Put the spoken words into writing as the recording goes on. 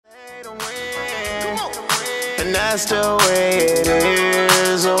and that's the way it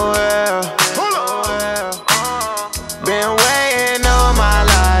is, oh yeah. Been waiting all my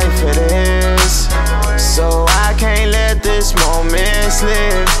life for this, so I can't let this moment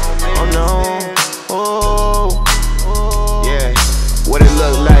slip, oh no, oh, yeah. What it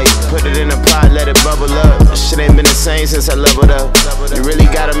look like, put it in a pot, let it bubble up. Shit ain't been the same since I leveled up. You really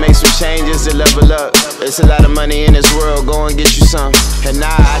gotta make some changes to level up. It's a lot of money in this world, go and get you some. And nah,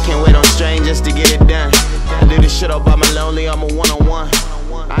 I can't wait on strangers to get it done. I do this shit all by my lonely, I'm a one-on-one.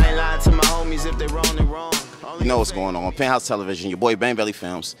 I ain't lying to my homies, if they wrong, they wrong. You know what's going on. Penthouse Television, your boy Bang Belly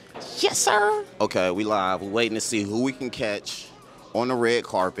Films. Yes, sir. Okay, we live. We're waiting to see who we can catch on the red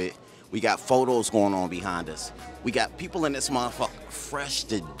carpet. We got photos going on behind us. We got people in this motherfucker fresh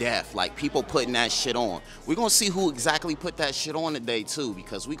to death, like people putting that shit on. We're gonna see who exactly put that shit on today too,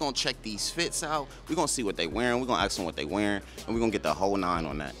 because we're gonna check these fits out. We're gonna see what they wearing. We're gonna ask them what they wearing, and we're gonna get the whole 9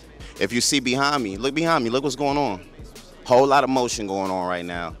 on that. If you see behind me, look what's going on. Whole lot of motion going on right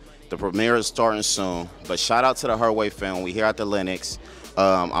now. The premiere is starting soon, but shout out to the Her Way film. We here at the Lennox.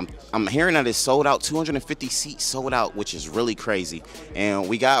 I'm hearing that it's sold out, 250 seats sold out, which is really crazy. And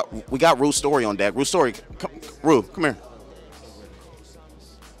we got Rue Story on deck. Rue Story, Rue, come here.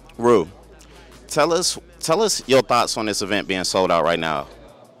 Rue, tell us your thoughts on this event being sold out right now.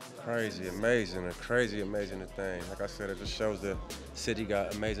 Crazy, amazing, a crazy, amazing thing. Like I said, it just shows the city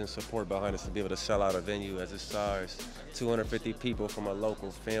got amazing support behind us to be able to sell out a venue as this size. 250 people from a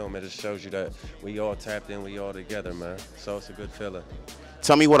local film. It just shows you that we all tapped in, we all together, man. So it's a good feeling.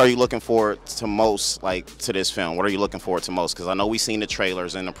 Tell me, what are you looking forward to most, like, to this film? What are you looking forward to most? Because I know we've seen the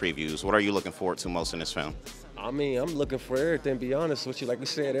trailers and the previews. What are you looking forward to most in this film? I mean, I'm looking for everything, be honest with you. Like we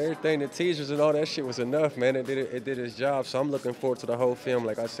said, everything, the teasers and all that shit was enough, man. It did its job. So I'm looking forward to the whole film.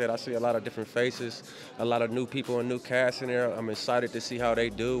 Like I said, I see a lot of different faces, a lot of new people and new cast in there. I'm excited to see how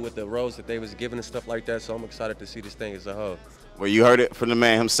they do with the roles that they was given and stuff like that. So I'm excited to see this thing as a whole. Well, you heard it from the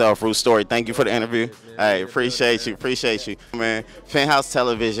man himself, Rue Story. Thank you for the interview. Hey, appreciate you, man. Penthouse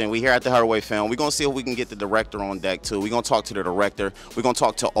Television, we here at the Her Way film. We're gonna see if we can get the director on deck too. We're gonna talk to the director. We're gonna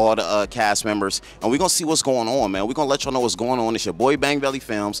talk to all the cast members, and we're gonna see what's going on, man. We're gonna let y'all know what's going on. It's your boy Bang Belly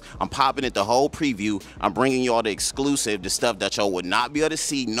Films. I'm popping it the whole preview. I'm bringing y'all the exclusive, the stuff that y'all would not be able to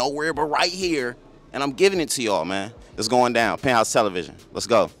see nowhere but right here, and I'm giving it to y'all, man. It's going down. Penthouse Television. Let's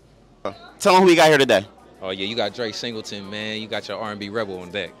go. Tell them who we got here today. Oh yeah, you got Dre Singleton, man. You got your R&B rebel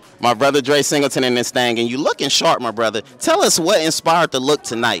on deck. My brother Dre Singleton in this thing, and you looking sharp, my brother. Tell us what inspired the look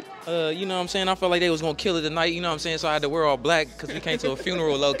tonight. You know what I'm saying? I felt like they was gonna kill it tonight, you know what I'm saying? So I had to wear all black because we came to a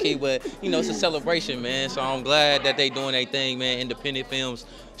funeral low key, but you know, it's a celebration, man. So I'm glad that they doing their thing, man. Independent films.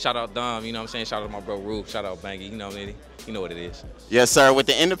 Shout out Dom, you know what I'm saying? Shout out to my bro Rube. Shout out Bangy, you know what I mean? You know what it is. Yes, sir. With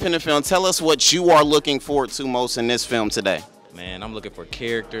the independent film, tell us what you are looking forward to most in this film today. Man, I'm looking for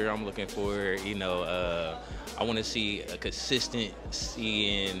character. I'm looking for, you know, I want to see a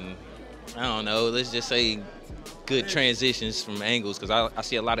consistency in, I don't know, let's just say good transitions from angles, because I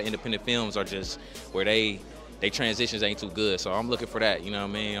see a lot of independent films are just where they transitions ain't too good. So I'm looking for that, you know what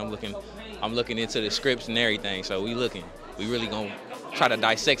I mean? I'm looking into the scripts and everything. So we really gonna try to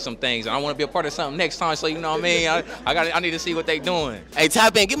dissect some things, and I want to be a part of something next time. So you know what I mean? I need to see what they doing. Hey,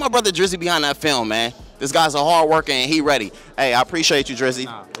 tap in, get my brother Drizzy behind that film, man. This guy's a hard worker and he ready. Hey, I appreciate you, Drizzy.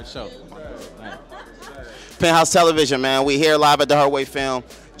 Nah, for sure. Penthouse Television, man. We here live at the Her Way film.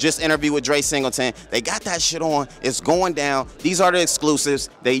 Just interviewed with Dre Singleton. They got that shit on. It's going down. These are the exclusives.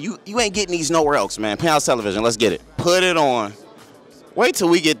 You ain't getting these nowhere else, man. Penthouse Television, let's get it. Put it on. Wait till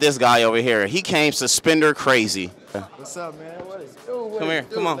we get this guy over here. He came suspender crazy. What's up, man? What is Come here.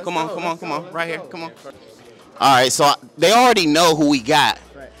 Come on. Right here. Come on. All right, so they already know who we got.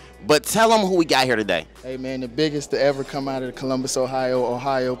 But tell them who we got here today. Hey, man, the biggest to ever come out of Columbus,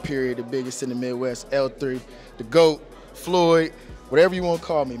 Ohio, period. The biggest in the Midwest, L3, the GOAT, Floyd, whatever you want to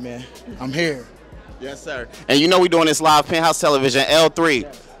call me, man. I'm here. Yes, sir. And you know we're doing this live, Penthouse Television, L3.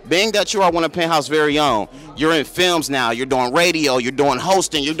 Yeah. Being that you are one of Penthouse very own, you're in films now, you're doing radio, you're doing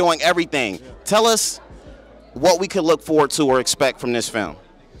hosting, you're doing everything. Yeah. Tell us what we could look forward to or expect from this film.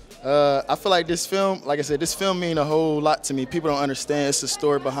 I feel like this film, like I said, this film means a whole lot to me. People don't understand. It's the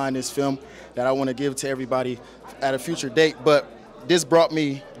story behind this film that I want to give to everybody at a future date. But this brought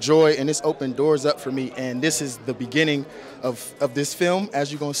me joy and this opened doors up for me. And this is the beginning of this film.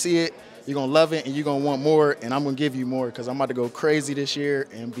 As you're going to see it, you're going to love it and you're going to want more. And I'm going to give you more because I'm about to go crazy this year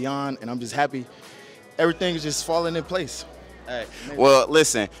and beyond. And I'm just happy. Everything is just falling in place. Hey, well,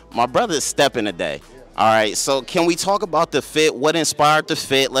 listen, my brother's stepping today. All right, so can we talk about the fit? What inspired the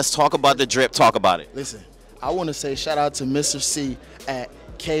fit? Let's talk about the drip. Talk about it. Listen, I want to say shout out to Mr. C at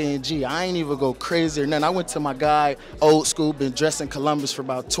K&G. I ain't even go crazy or nothing. I went to my guy, old school, been dressed in Columbus for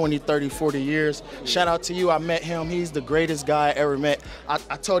about 20, 30, 40 years. Shout out to you. I met him. He's the greatest guy I ever met. I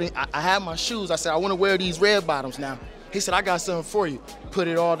told him, I had my shoes. I said, I want to wear these red bottoms now. He said, I got something for you. Put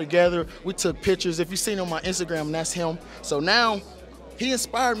it all together. We took pictures. If you seen on my Instagram, that's him. So now, he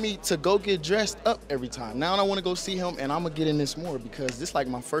inspired me to go get dressed up every time. Now I want to go see him, and I'm going to get in this more because this is like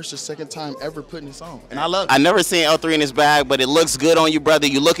my first or second time ever putting this on. And I love it. I never seen L3 in his bag, but it looks good on you, brother.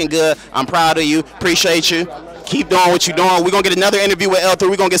 You looking good. I'm proud of you. Appreciate you. Keep doing what you're doing. We're going to get another interview with L3.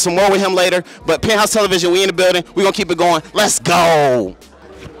 We're going to get some more with him later. But Penthouse Television, we in the building. We're going to keep it going. Let's go.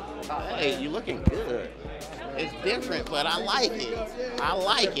 Hey, you looking good. It's different, but I like it. I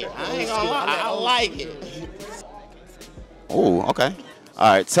like it. I ain't going to lie. I like it. Oh, okay. All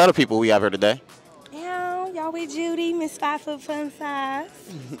right, tell the people we have here today. Yeah, y'all with Judy, Miss 5 Foot Fun Size.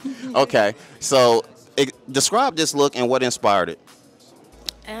 Okay, so describe this look and what inspired it.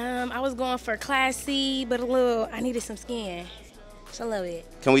 I was going for classy, but I needed some skin. So I love it.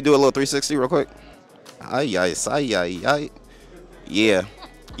 Can we do a little 360 real quick? Ay, ay, ay, ay, ay. Yeah,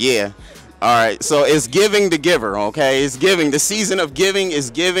 yeah. All right, so it's giving the giver, okay? It's giving. The season of giving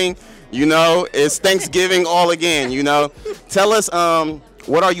is giving. You know, it's Thanksgiving all again, you know. Tell us,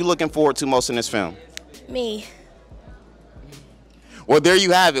 what are you looking forward to most in this film? Me. Well, there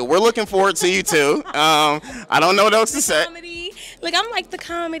you have it. We're looking forward to you too. I don't know what else to say. Comedy. Look, I'm like the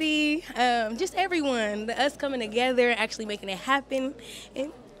comedy. Just everyone. Us coming together, actually making it happen.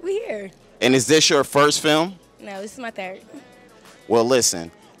 And we here. And is this your first film? No, this is my third. Well, listen.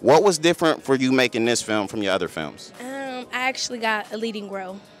 What was different for you making this film from your other films? I actually got a leading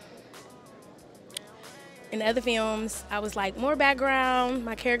role. In the other films, I was like more background.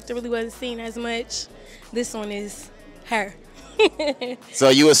 My character really wasn't seen as much. This one is her. So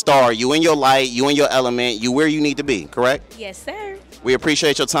you a star. You in your light. You in your element. You where you need to be, correct? Yes, sir. We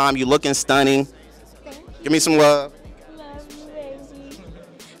appreciate your time. You looking stunning. Give me some love. Love you, baby.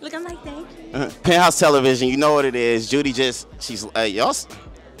 Look, I'm like, thank you. Penthouse Television, you know what it is. Judy she's, y'all.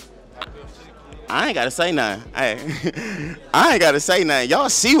 I ain't got to say nothing. Hey, I ain't got to say nothing. Y'all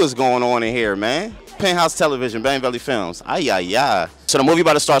see what's going on in here, man. Penthouse Television, Bang Valley Films. Ay, ay, ay. So the movie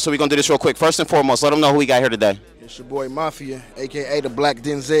about to start, so we're going to do this real quick. First and foremost, let them know who we got here today. It's your boy Mafia, a.k.a. the Black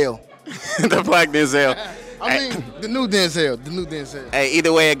Denzel. The Black Denzel. I mean, the new Denzel, the new Denzel. Hey,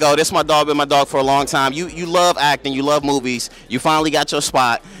 either way it go, this is my dog, been my dog for a long time. You love acting, you love movies. You finally got your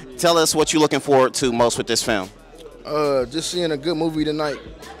spot. Tell us what you're looking forward to most with this film. Just seeing a good movie tonight,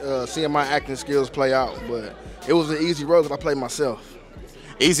 seeing my acting skills play out. But it was an easy role because I played myself.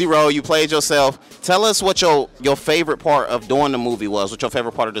 Easy role, you played yourself. Tell us what your favorite part of doing the movie was, what your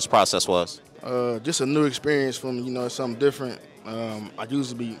favorite part of this process was. Just a new experience from, something different. I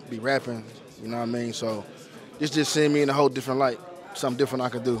usually be rapping, you know what I mean? So it's just seeing me in a whole different light, something different I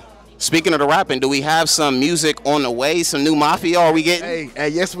could do. Speaking of the rapping, do we have some music on the way, some new Mafia are we getting? Hey,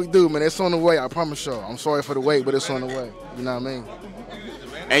 yes we do, man. It's on the way, I promise you. I'm sorry for the wait, but it's on the way, you know what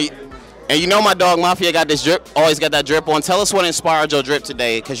I mean? And you know my dog Mafia got this drip, always got that drip on. Tell us what inspired your drip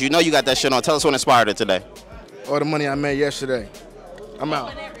today, because you know you got that shit on. Tell us what inspired it today. All the money I made yesterday. I'm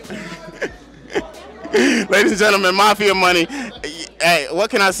out. Ladies and gentlemen, Mafia money. Hey, what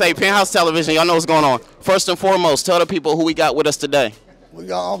can I say? Penthouse Television, y'all know what's going on. First and foremost, tell the people who we got with us today. We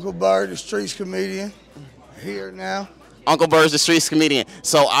got Uncle Bird, the streets comedian, here now. Uncle Bird's the streets comedian.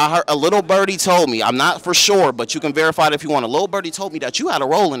 So I heard a little birdie told me, I'm not for sure, but you can verify it if you want. A little birdie told me that you had a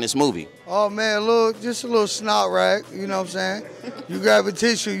role in this movie. Oh man, look, just a little snot rag, you know what I'm saying? You grab a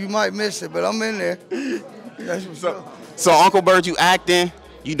tissue, you might miss it, but I'm in there. That's what's up. So Uncle Bird, you acting,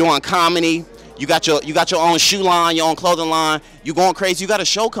 you doing comedy, you got your own shoe line, your own clothing line, you going crazy. You got a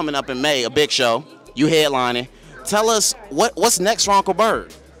show coming up in May, a big show. You headlining. Tell us what's next for Uncle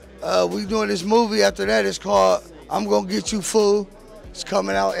Bird. We doing this movie after that. It's called I'm Gonna Get You Fool. It's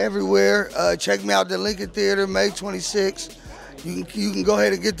coming out everywhere. Check me out at the Lincoln Theater, May 26th. You can go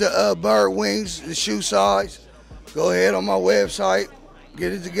ahead and get the bird wings, the shoe size. Go ahead on my website,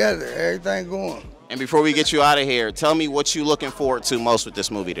 get it together. Everything going. And before we get you out of here, tell me what you looking forward to most with this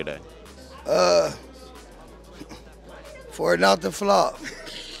movie today. For it not to flop.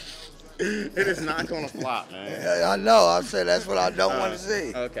 It is not gonna flop, man. I know. I said that's what I don't want to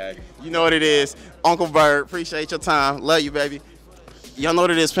see. Okay. You know what it is. Uncle Bird, appreciate your time. Love you, baby. Y'all know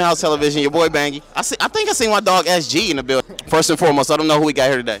what it is. Penthouse Television, your boy Bangy. I think I seen my dog SG in the building. First and foremost, let them know who we got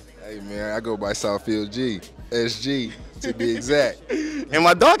here today. Hey, man, I go by Southfield G. SG, to be exact. And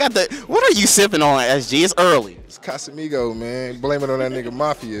my dog got the, what are you sipping on, SG? It's early. It's Casamigo, man. Blame it on that nigga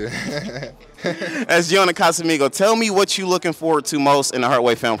Mafia. SG on the Casamigo. Tell me what you looking forward to most in the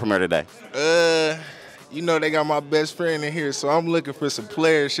Heartway film premiere today. you know they got my best friend in here, so I'm looking for some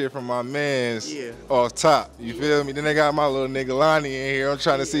player shit from my mans off top. You feel me? Then they got my little nigga Lonnie in here. I'm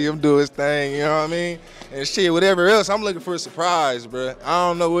trying to see him do his thing, you know what I mean? And shit, whatever else, I'm looking for a surprise, bro. I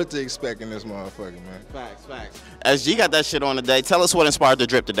don't know what to expect in this motherfucker, man. Facts, facts. SG got that shit on today. Tell us what inspired the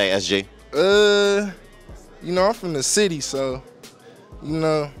drip today, SG. You know, I'm from the city, so, you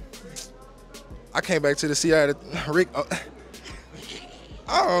know, I came back to the city. I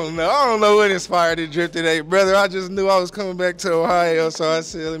don't know what inspired the drip today, brother. I just knew I was coming back to Ohio, so I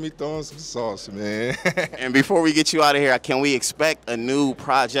said, let me throw in some sauce, man. And before we get you out of here, can we expect a new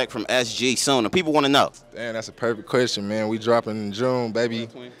project from SG soon? The people want to know. Damn, that's a perfect question, man. We dropping in June, baby.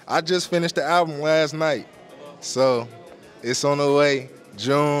 I just finished the album last night, so it's on the way.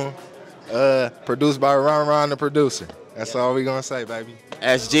 June, produced by Ron the producer. That's all we gonna say, baby.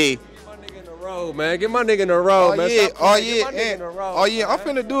 SG. Man, get my nigga in the road, man. I'm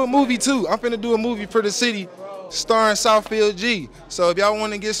finna do a movie too. I'm finna do a movie for the city, starring Southfield G. So if y'all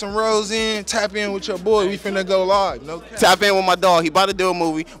want to get some roles in, tap in with your boy. We finna go live. No cap. Tap in with my dog. He about to do a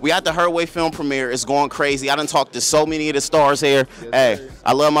movie. We at the Her Way film premiere. It's going crazy. I done talked to so many of the stars here. Hey,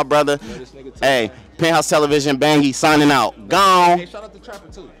 I love my brother. Hey, Penthouse Television, Bangy, signing out. Gone. Hey, shout out to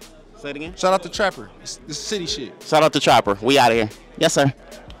Trapper too. Say it again. Shout out to Trapper. This city shit. Shout out to Trapper. We out of here. Yes, sir.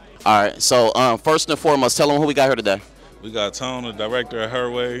 All right, so first and foremost, tell them who we got here today. We got Tone, the director of Her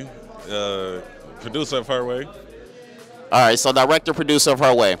Way, producer of Her Way. All right, so director, producer of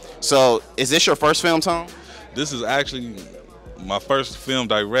Her Way. So is this your first film, Tone? This is actually my first film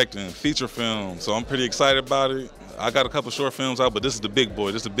directing, feature film, so I'm pretty excited about it. I got a couple short films out, but this is the big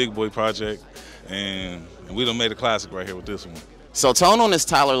boy. This is the big boy project, and we done made a classic right here with this one. So Tone on this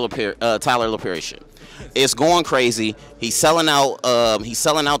Tyler Lapierre shit. It's going crazy. He's selling out.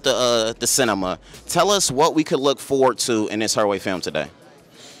 The cinema. Tell us what we could look forward to in this Her Way film today.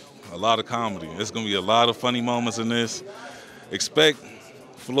 A lot of comedy. There's gonna be a lot of funny moments in this. Expect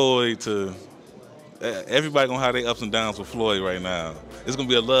Floyd to. Everybody gonna have their ups and downs with Floyd right now. It's gonna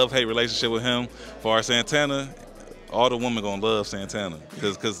be a love-hate relationship with him. For our Santana, all the women gonna love Santana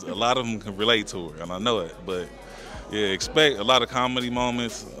because a lot of them can relate to her, and I know it. But yeah, expect a lot of comedy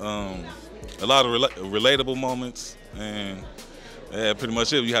moments. A lot of relatable moments, and yeah, pretty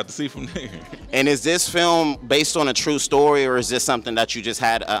much it. You have to see from there. And is this film based on a true story, or is this something that you just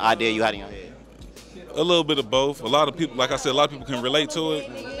had an idea you had in your head? A little bit of both. A lot of people, like I said, a lot of people can relate to it.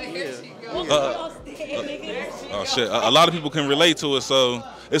 Oh shit! A lot of people can relate to it, so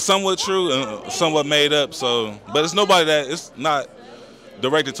it's somewhat true and somewhat made up. So, but it's not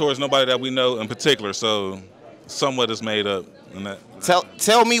directed towards nobody that we know in particular. So, somewhat is made up.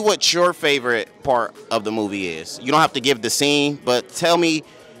 Tell me what your favorite part of the movie is. You don't have to give the scene, but tell me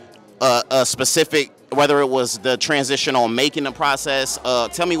a specific, whether it was the transition on making the process.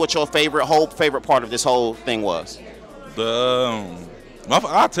 Tell me what your favorite part of this whole thing was.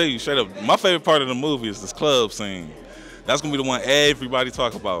 I'll tell you straight up, my favorite part of the movie is this club scene. That's gonna be the one everybody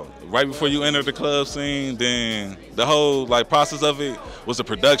talk about. Right before you enter the club scene, then the whole process of it was the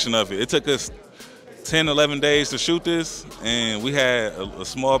production of it. It took us 10, 11 days to shoot this, and we had a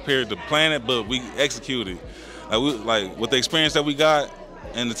small period to plan it, but we executed. With the experience that we got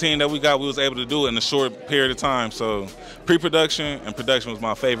and the team that we got, we was able to do it in a short period of time. So pre-production and production was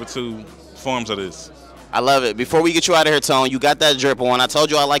my favorite two forms of this. I love it. Before we get you out of here, Tone, you got that drip on. I told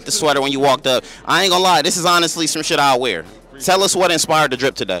you I liked the sweater when you walked up. I ain't gonna lie, this is honestly some shit I'll wear. Tell us what inspired the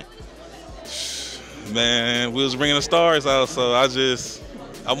drip today. Man, we was bringing the stars out, so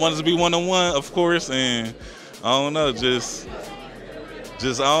I wanted to be one-on-one, of course, and I don't know, just I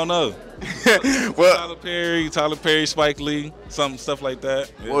don't know. Well, Tyler Perry, Spike Lee, stuff like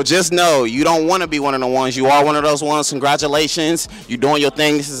that. Yeah. Well, just know you don't want to be one of the ones. You are one of those ones. Congratulations. You're doing your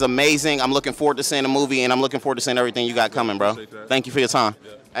thing. This is amazing. I'm looking forward to seeing the movie, and I'm looking forward to seeing everything you got coming, bro. Thank you for your time.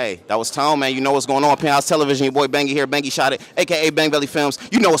 Yeah. Hey, that was Tone, man. You know what's going on. Penthouse Television. Your boy Bangy here. Bangy Shot It, a.k.a. Bang Belly Films.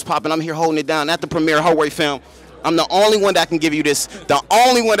 You know what's popping. I'm here holding it down at the premiere Her Way film. I'm the only one that can give you this. The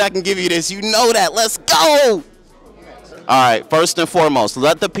only one that can give you this. You know that. Let's go. All right, first and foremost,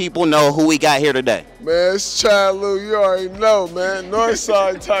 let the people know who we got here today. Man, it's Chad Lou. You already know, man.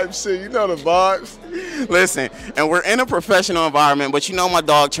 Northside type shit. You know the vibes. Listen, and we're in a professional environment, but you know my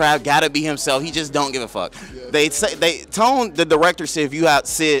dog Trav gotta be himself. He just don't give a fuck. Yeah. Tone, the director said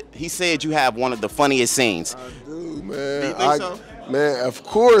he said you have one of the funniest scenes. I do, man. Do you think so? Man, of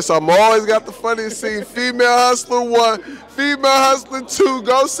course. I'm always got the funniest scene. Female Hustler 1, Female Hustler 2.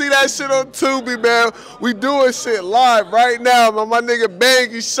 Go see that shit on Tubi, man. We doing shit live right now, man. My nigga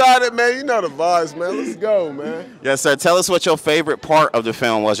Bangy Shot It, man. You know the vibes, man. Let's go, man. Yes, sir. Tell us what your favorite part of the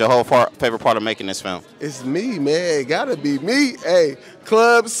film was, your whole favorite part of making this film. It's me, man. It gotta be me. Hey,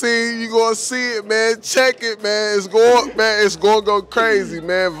 Club scene, you gonna see it, man. Check it, man. It's going to go crazy,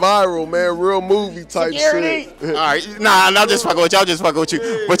 man. Viral, man. Real movie type shit. All right, nah, I'm just fucking with y'all. Just fucking with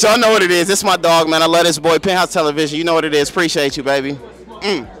you. But y'all know what it is. This my dog, man. I love this boy. Penthouse Television. You know what it is. Appreciate you, baby.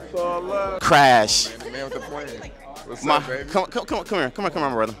 Crash. Man with the plan. What's My, up, baby? come here, my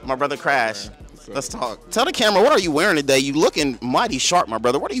brother. My brother Crash. Let's talk. Tell the camera, what are you wearing today? You looking mighty sharp, my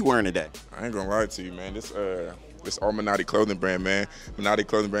brother. What are you wearing today? I ain't gonna lie to you, man. This all Minotti clothing brand, man.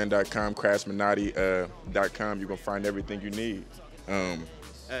 MinottiClothingBrand.com, CrashMinotti.com. You're gonna find everything you need.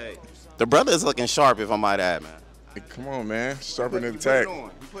 Hey, the brother is looking sharp, if I might add, man. Hey, come on, man. Sharper than tech. You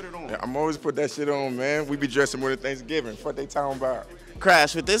put it on. Yeah, I'm always put that shit on, man. We be dressing more than Thanksgiving. Fuck they talking about.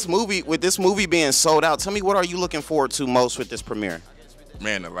 Crash, with this movie being sold out, tell me, what are you looking forward to most with this premiere?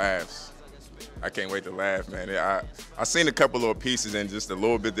 Man, the laughs. I can't wait to laugh, man. I seen a couple little pieces, and just a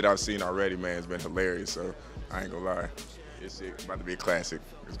little bit that I've seen already, man, it's been hilarious. So I ain't gonna lie, it's about to be a classic.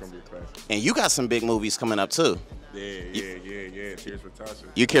 It's gonna be a classic. And you got some big movies coming up too. Yeah. Cheers for Tasha.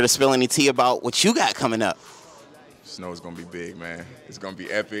 You care to spill any tea about what you got coming up? Snow's gonna be big, man. It's gonna be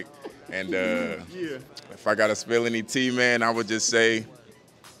epic. And if I gotta spill any tea, man, I would just say,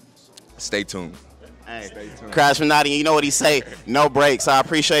 stay tuned. Hey, stay tuned. Crash Minotti, you know what he say? No breaks. I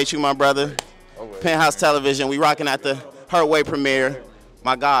appreciate you, my brother. Penthouse Television, we rocking at the Her Way premiere.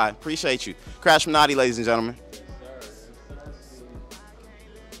 My God, appreciate you. Crash Minotti, ladies and gentlemen.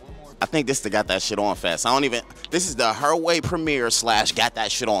 I think this is the Got That Shit On Fest. This is the Her Way premiere / Got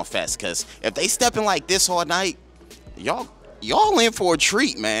That Shit On Fest. Because if they stepping like this all night, y'all in for a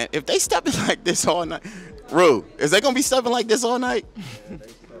treat, man. If they stepping like this all night. Rue, is they going to be stepping like this all night?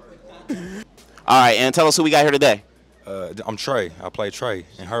 All right, and tell us who we got here today. I'm Trey. I play Trey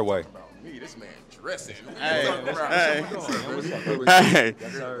in Her Way. Me, this man dressing. Hey,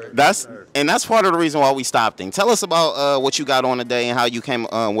 that's part of the reason why we stopped. Tell us about what you got on today and how you came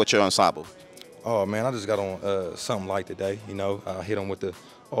with your ensemble. Oh man, I just got on something light today. You know, I hit them with the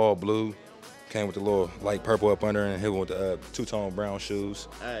all blue, came with the little light purple up under, and hit them with the two-tone brown shoes.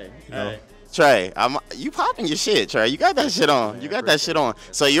 Hey, you know? Trey, you popping your shit, Trey. You got that shit on. Yeah, you got that shit on.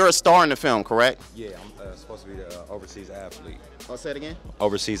 So you're a star in the film, correct? Yeah, I'm supposed to be the overseas athlete. I'll say it again.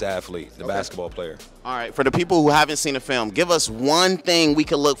 Overseas athlete, the basketball player. All right, for the people who haven't seen the film, give us one thing we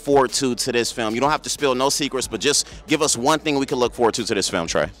can look forward to this film. You don't have to spill no secrets, but just give us one thing we can look forward to this film,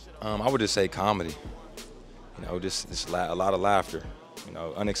 Trey. I would just say comedy. You know, just a lot of laughter. You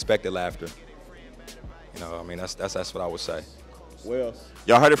know, unexpected laughter. You know, I mean, that's what I would say. Well,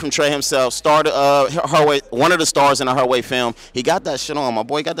 y'all heard it from Trey himself. Starred Her Way, one of the stars in the Her Way film. He got that shit on. My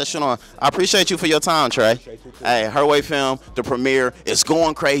boy got that shit on. I appreciate you for your time, Trey. Hey, Her Way film, the premiere, it's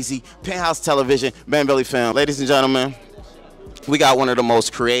going crazy. Penthouse Television, Ben Billy Film. Ladies and gentlemen, we got one of the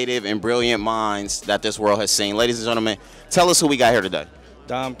most creative and brilliant minds that this world has seen. Ladies and gentlemen, tell us who we got here today.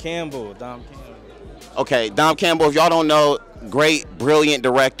 Dom Campbell. Okay, Dom Campbell, if y'all don't know, great, brilliant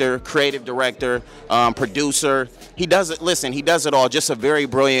director, creative director, producer. He does it. Listen, he does it all. Just a very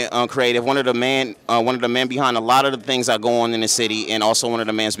brilliant, creative. One of the men behind a lot of the things that go on in the city, and also one of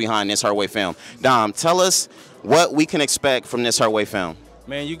the men behind this Her Way film. Dom, tell us what we can expect from this Her Way film.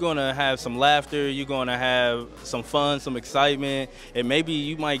 Man, you're going to have some laughter, you're going to have some fun, some excitement, and maybe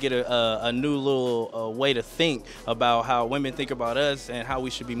you might get a new little way to think about how women think about us and how we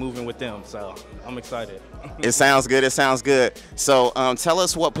should be moving with them. So I'm excited. It sounds good. It sounds good. So tell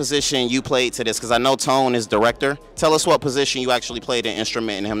us what position you played to this, because I know Tone is director. Tell us what position you actually played an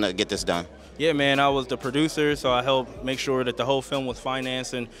instrument in him to get this done. Yeah, man, I was the producer, so I helped make sure that the whole film was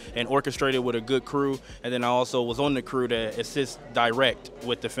financed and orchestrated with a good crew. And then I also was on the crew to assist direct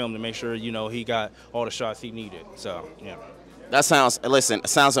with the film to make sure, you know, he got all the shots he needed. So, yeah. That sounds, listen, it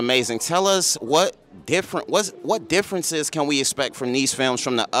sounds amazing. Tell us what differences can we expect from these films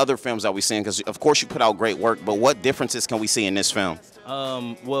from the other films that we've seen? Because, of course, you put out great work, but what differences can we see in this film?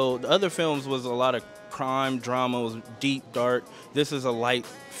 Well, the other films was a lot of crime, drama, was deep, dark. This is a light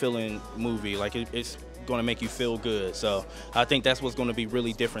feeling movie. Like it's going to make you feel good. So I think that's what's going to be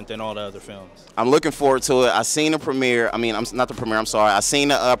really different than all the other films. I'm looking forward to it. I seen the premiere. I mean, not the premiere. I'm sorry. I seen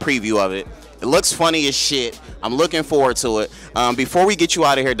a preview of it. It looks funny as shit. I'm looking forward to it. Before we get you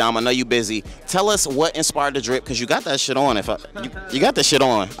out of here, Dom, I know you busy. Tell us what inspired the drip, because you got that shit on. You got that shit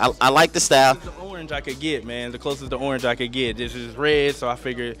on. I like the style. The orange I could get, man. The closest to orange I could get. This is red, so I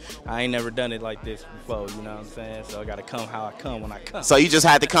figured I ain't never done it like this before. You know what I'm saying? So I got to come how I come when I come. So you just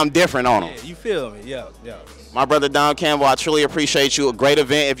had to come different on them. Yeah, you feel me? Yeah. My brother Dom Campbell, I truly appreciate you. A great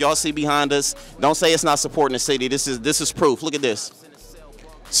event. If y'all see behind us, don't say it's not supporting the city. This is proof. Look at this.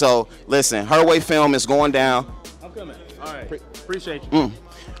 So, listen, Her Way film is going down. I'm coming. All right. Appreciate you.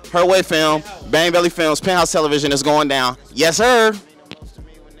 Her Way film, Bang Belly Films, Penthouse Television is going down. Yes, sir.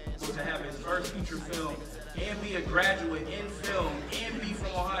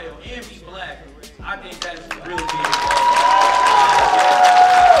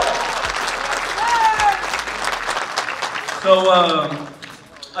 So,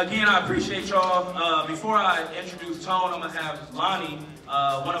 again, I appreciate y'all. Before I introduce Tone, I'm gonna have Lonnie,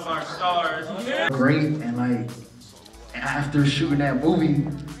 one of our stars. Great, and like, after shooting that movie,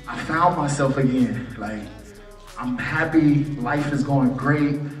 I found myself again. Like, I'm happy, life is going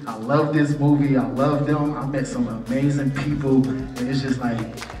great. I love this movie, I love them. I met some amazing people, and it's just like,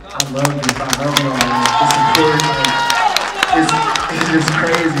 I love this, I love y'all. It's just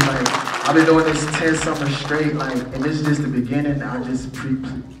crazy. Like, I've been doing this 10 summers straight, like, and this is just the beginning. I just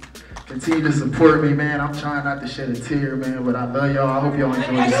continue to support me, man. I'm trying not to shed a tear, man, but I love y'all. I hope y'all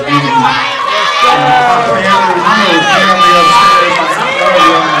enjoy this movie.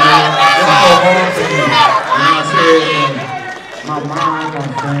 My mom, my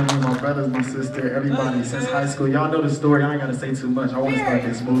family, my brothers, my sister, everybody since high school. Y'all know the story. I ain't gotta say too much. I want to start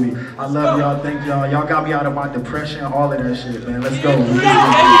this movie. I love y'all. Thank y'all. Y'all got me out of my depression, all of that shit, man. Let's go.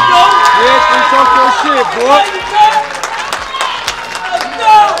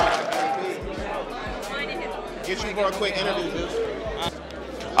 Get you for a quick interview, Juice.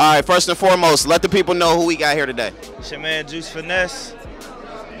 All right, first and foremost, let the people know who we got here today. It's your man, Juice Finesse.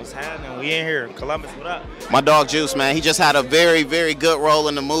 What's happening? We in here. Columbus, what up? My dog Juice, man. He just had a very, very good role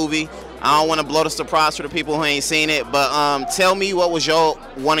in the movie. I don't want to blow the surprise for the people who ain't seen it, but tell me what was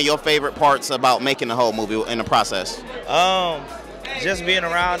one of your favorite parts about making the whole movie in the process? Just being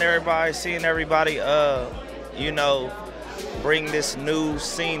around everybody, seeing everybody, you know, bring this new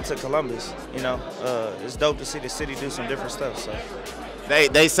scene to Columbus. You know, it's dope to see the city do some different stuff. So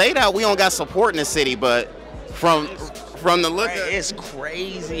they say that we don't got support in the city, but from the look of it's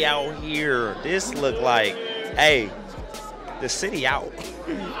crazy out here. This look like, hey, the city out.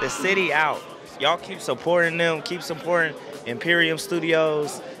 The city out. Y'all keep supporting them. Keep supporting Imperium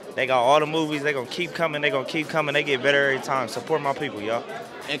Studios. They got all the movies. They gonna keep coming. They gonna keep coming. They get better every time. Support my people, y'all.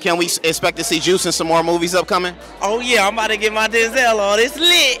 And can we expect to see Juice in some more movies upcoming? Oh yeah, I'm about to get my Denzel on. It's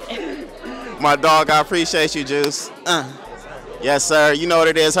lit. My dog, I appreciate you, Juice. Yes, sir. You know what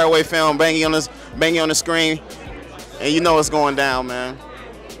it is. Her Way Film, banging on the screen, and you know what's going down, man.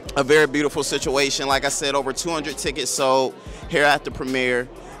 A very beautiful situation. Like I said, over 200 tickets sold here at the premiere.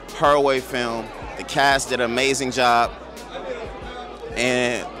 Her Way Film. The cast did an amazing job,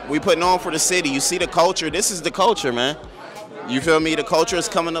 and we putting on for the city. You see the culture. This is the culture, man. You feel me? The culture is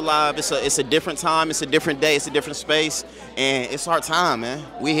coming alive. It's a different time. It's a different day. It's a different space, and it's our time, man.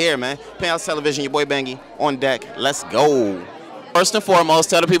 We here, man. Penthouse Television, your boy Bangy on deck. Let's go. First and foremost,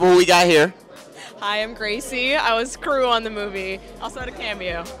 tell the people who we got here. Hi, I'm Gracie. I was crew on the movie. Also had a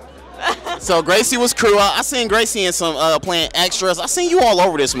cameo. So Gracie was crew. I seen Gracie in some playing extras. I seen you all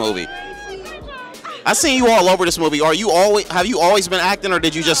over this movie. Have you always been acting, or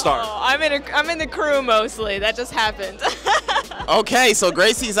did you just start? Oh, I'm in the crew mostly. That just happened. Okay, so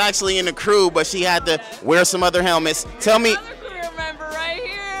Gracie's actually in the crew, but she had to wear some other helmets. Tell me. Another crew member right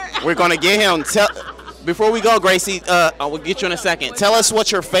here. We're gonna get him. Before we go, Gracie, I will get you in a second. Tell us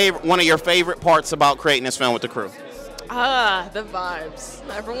what's one of your favorite parts about creating this film with the crew. The vibes.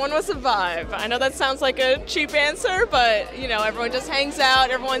 Everyone was a vibe. I know that sounds like a cheap answer, but you know, everyone just hangs out,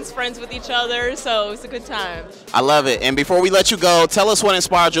 everyone's friends with each other, so it's a good time. I love it. And before we let you go, tell us what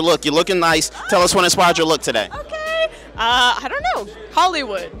inspired your look. You're looking nice. Tell us what inspired your look today. Okay. I don't know.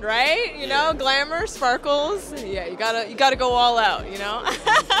 Hollywood, right? You know, glamour, sparkles. Yeah, you gotta go all out, you know?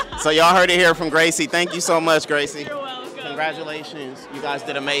 So y'all heard it here from Gracie. Thank you so much, Gracie. You're welcome. Congratulations. You guys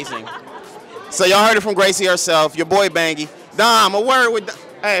did amazing. So y'all heard it from Gracie herself, your boy Bangy. Dom, a word with,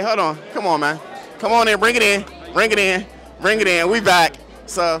 hey, hold on. Come on, man. Come on in, bring it in. Bring it in. Bring it in. We back.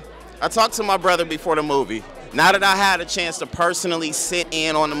 So I talked to my brother before the movie. Now that I had a chance to personally sit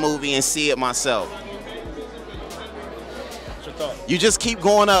in on the movie and see it myself. You just keep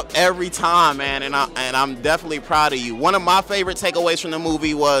going up every time, man, and I'm definitely proud of you. One of my favorite takeaways from the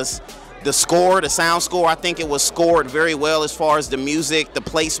movie was the score, the sound score. I think it was scored very well as far as the music, the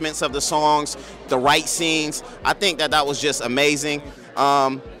placements of the songs, the right scenes. I think that was just amazing.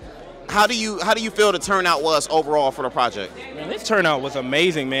 How do you feel the turnout was overall for the project? Man, this turnout was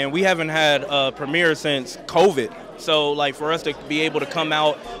amazing, man. We haven't had a premiere since COVID. So, like, for us to be able to come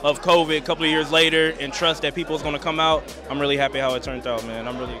out of COVID a couple of years later and trust that people's going to come out, I'm really happy how it turned out, man.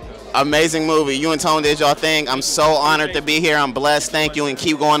 I'm really excited. Amazing movie. You and Tone did y'all thing. I'm so honored to be here. I'm blessed. Thank you, and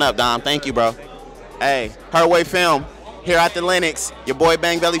keep going up, Dom. Thank you, bro. Hey, Her Way Film here at the Lennox, your boy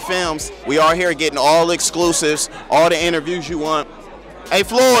Bang Belly Films. We are here getting all the exclusives, all the interviews you want. Hey,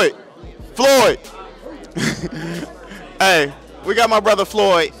 Floyd. Hey, we got my brother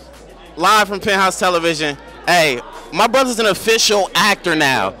Floyd live from Penthouse Television. Hey, my brother's an official actor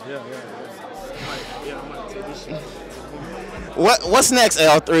now. What's next,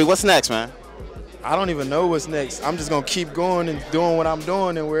 L3? What's next, man? I don't even know what's next. I'm just gonna keep going and doing what I'm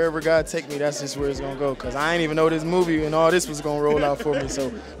doing, and wherever God take me, that's just where it's gonna go. Cause I ain't even know this movie and all this was gonna roll out for me.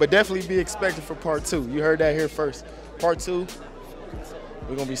 So, but definitely be expected for part 2. You heard that here first. Part 2,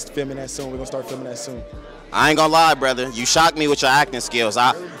 we're gonna be filming that soon. We're gonna start filming that soon. I ain't gonna lie, brother. You shocked me with your acting skills.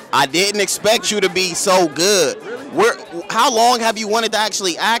 I didn't expect you to be so good. How long have you wanted to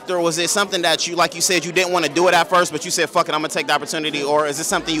actually act, or was it something that you, like you said, you didn't want to do it at first, but you said, fuck it, I'm gonna take the opportunity, or is it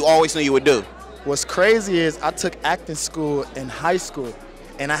something you always knew you would do? What's crazy is I took acting school in high school,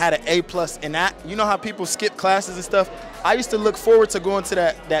 and I had an A+ in that. You know how people skip classes and stuff? I used to look forward to going to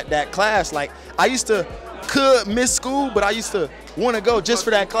that class. Like, I used to could miss school, but I used to want to go just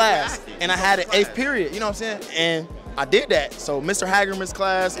for that class. And I had an 8th period, you know what I'm saying? And I did that. So Mr. Hagerman's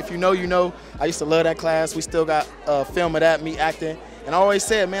class, if you know, you know. I used to love that class. We still got film of that, me acting. And I always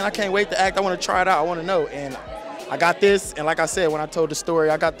said, man, I can't wait to act. I want to try it out. I want to know. And I got this, and like I said, when I told the story,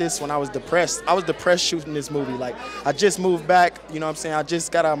 I got this when I was depressed. I was depressed shooting this movie. Like, I just moved back, you know what I'm saying? I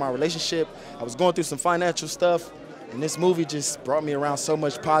just got out of my relationship. I was going through some financial stuff, and this movie just brought me around so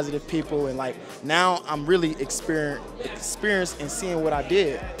much positive people, and like, now I'm really experienced and seeing what I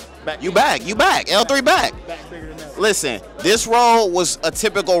did. You back, L3 back. Listen, this role was a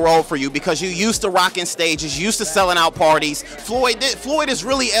typical role for you because you used to rocking stages, used to selling out parties. Floyd is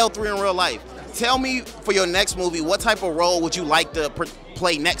really L3 in real life. Tell me, for your next movie, what type of role would you like to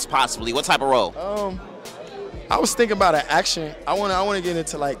play next, possibly? What type of role? I was thinking about an action. I want to get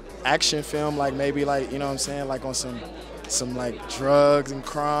into like action film, like maybe like, you know what I'm saying, like on some like drugs and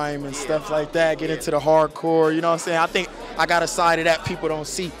crime and stuff like that. Get into the hardcore, you know what I'm saying? I think I got a side of that people don't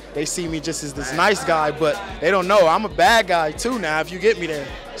see. They see me just as this nice guy, but they don't know I'm a bad guy too now if you get me there.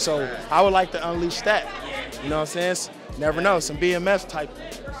 So I would like to unleash that. You know what I'm saying? Never know, some BMF type.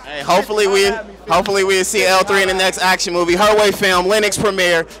 Hey, hopefully we'll see L3 in the next action movie. Her Way Film, Linux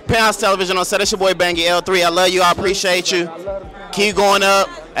premiere, Penthouse Television on set. It's your boy Bangy L3. I love you. I appreciate you. Keep going up.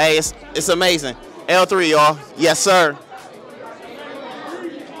 Hey, it's amazing. L3, y'all. Yes, sir.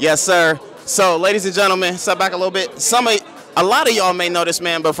 Yes, sir. So, ladies and gentlemen, step back a little bit. A lot of y'all may know this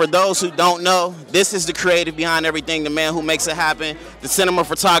man, but for those who don't know, this is the creative behind everything, the man who makes it happen, the cinema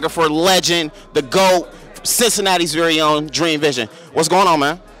photographer, legend, the GOAT, Cincinnati's very own Dream Vision. What's going on,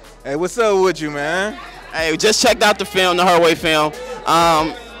 man? Hey, what's up with you, man? Hey, we just checked out the film, the Her Way Film.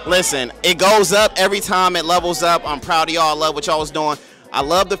 Listen, it goes up every time, it levels up. I'm proud of y'all. I love what y'all was doing. I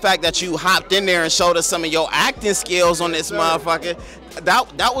love the fact that you hopped in there and showed us some of your acting skills on this motherfucker.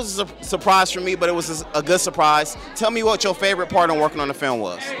 That was a surprise for me, but it was a good surprise. Tell me what your favorite part on working on the film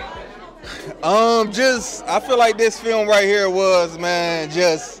was. I feel like this film right here was, man,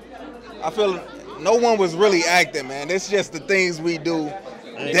 I feel no one was really acting, man. It's just the things we do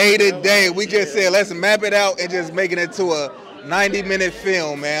day to day. We just said, let's map it out and just make it into a 90-minute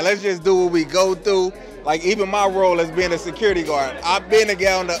film, man. Let's just do what we go through. Like, even my role as being a security guard, I've been a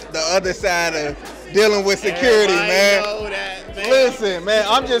guy on the other side of dealing with security, man. Listen, man,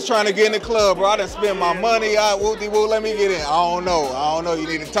 I'm just trying to get in the club, bro. I done spent my money. Woo-de-woo, let me get in. I don't know. You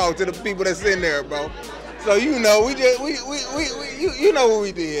need to talk to the people that's in there, bro. So you know, you know what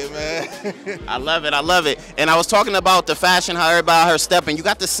we did, man. I love it. And I was talking about the fashion, how everybody out here stepping. You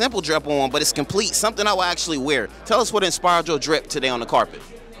got the simple drip on, but it's complete. Something I will actually wear. Tell us what inspired your drip today on the carpet.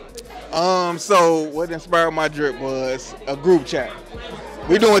 So what inspired my drip was a group chat.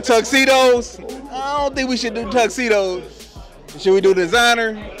 We doing tuxedos. I don't think we should do tuxedos. Should we do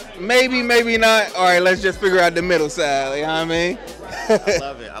designer? Maybe, maybe not. All right, let's just figure out the middle side. You know what I mean? I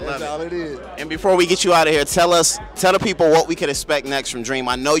love it. That's all it is. And before we get you out of here, tell the people what we could expect next from Dream.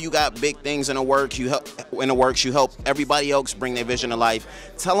 I know you got big things in the works. You help everybody else bring their vision to life.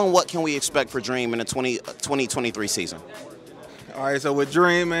 Tell them what can we expect for Dream in the 2023 season. All right, so with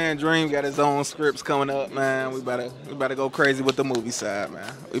Dream, man, Dream got his own scripts coming up, man. We better go crazy with the movie side,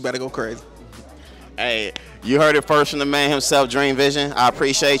 man. We better go crazy. Hey, you heard it first from the man himself, Dream Vision. I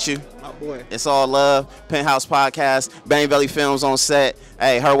appreciate you. My boy. It's all love. Penthouse Podcast, Bang Belly Films on set.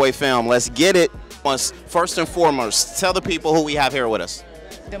 Hey, Her Way Film. Let's get it. First and foremost, tell the people who we have here with us.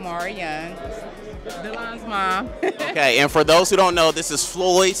 Damari Young, Delon's mom. Okay, and for those who don't know, this is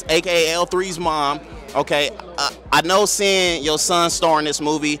Floyd's, a.k.a. L3's mom. Okay, I know seeing your son star in this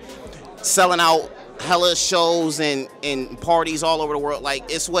movie, selling out hella shows and parties all over the world, like,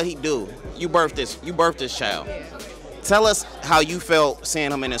 it's what he do. You birthed this child. Yeah. Tell us how you felt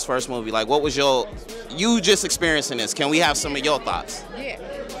seeing him in his first movie. Like, what was you just experiencing this? Can we have some of your thoughts? Yeah,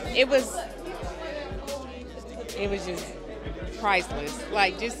 it was just priceless.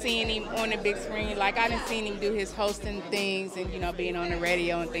 Like just seeing him on the big screen, like I done seen him do his hosting things and, you know, being on the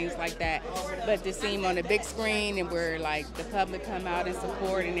radio and things like that. But to see him on the big screen and where like the public come out and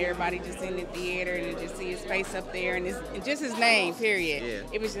support and everybody just in the theater and just see his face up there and just his name, period. Yeah.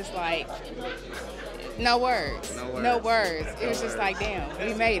 It was just like, no words. No words. It was just like, damn,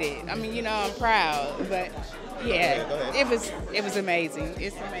 we made it. I mean, you know, I'm proud, but yeah, it was amazing.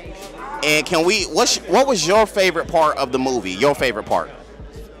 It's amazing. And can we? What was your favorite part of the movie? Your favorite part?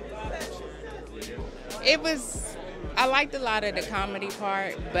 It was. I liked a lot of the comedy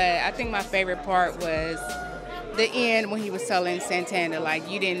part, but I think my favorite part was the end when he was telling Santana, like,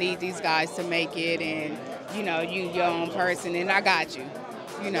 you didn't need these guys to make it, and you know, you your own person, and I got you.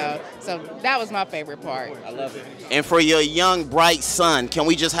 You know, so that was my favorite part. I love it. And for your young bright son, can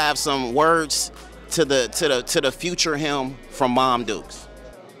we just have some words to the future him from Mom Dukes?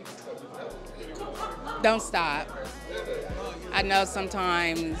 Don't stop. I know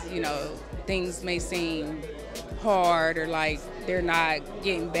sometimes, you know, things may seem hard or like they're not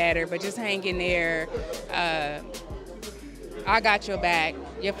getting better, but just hang in there. I got your back.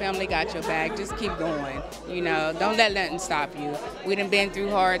 Your family got your back. Just keep going. You know, don't let nothing stop you. We done been through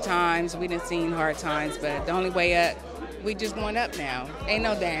hard times. We done seen hard times, but the only way up, we just going up now. Ain't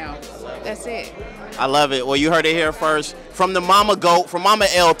no down. That's it. I love it. Well, you heard it here first from the Mama Goat, from Mama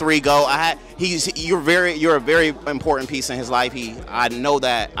L3 Goat. You're a very important piece in his life. I know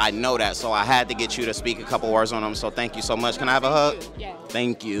that. So I had to get you to speak a couple words on him. So thank you so much. Can I have a hug? Yeah.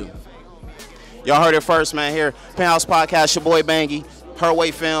 Thank you. Y'all heard it first, man. Here, Penthouse Podcast, your boy Bangy. Her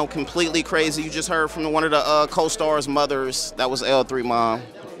Way Film, completely crazy. You just heard from one of the co-stars' mothers. That was L3 Mom.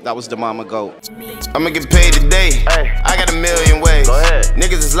 That was the Mama Goat. I'ma get paid today. I got a million ways. Go ahead.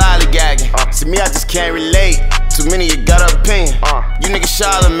 Niggas is lollygagging. See me, I just can't relate. Too many, you got an opinion. You niggas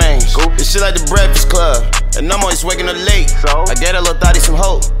Charlemagne. This shit like the Breakfast Club. And I'm always waking up late. So I gave that little thotty some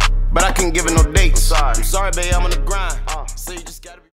hope, but I couldn't give it no dates. I'm sorry, babe, I'm on the grind. So you just gotta be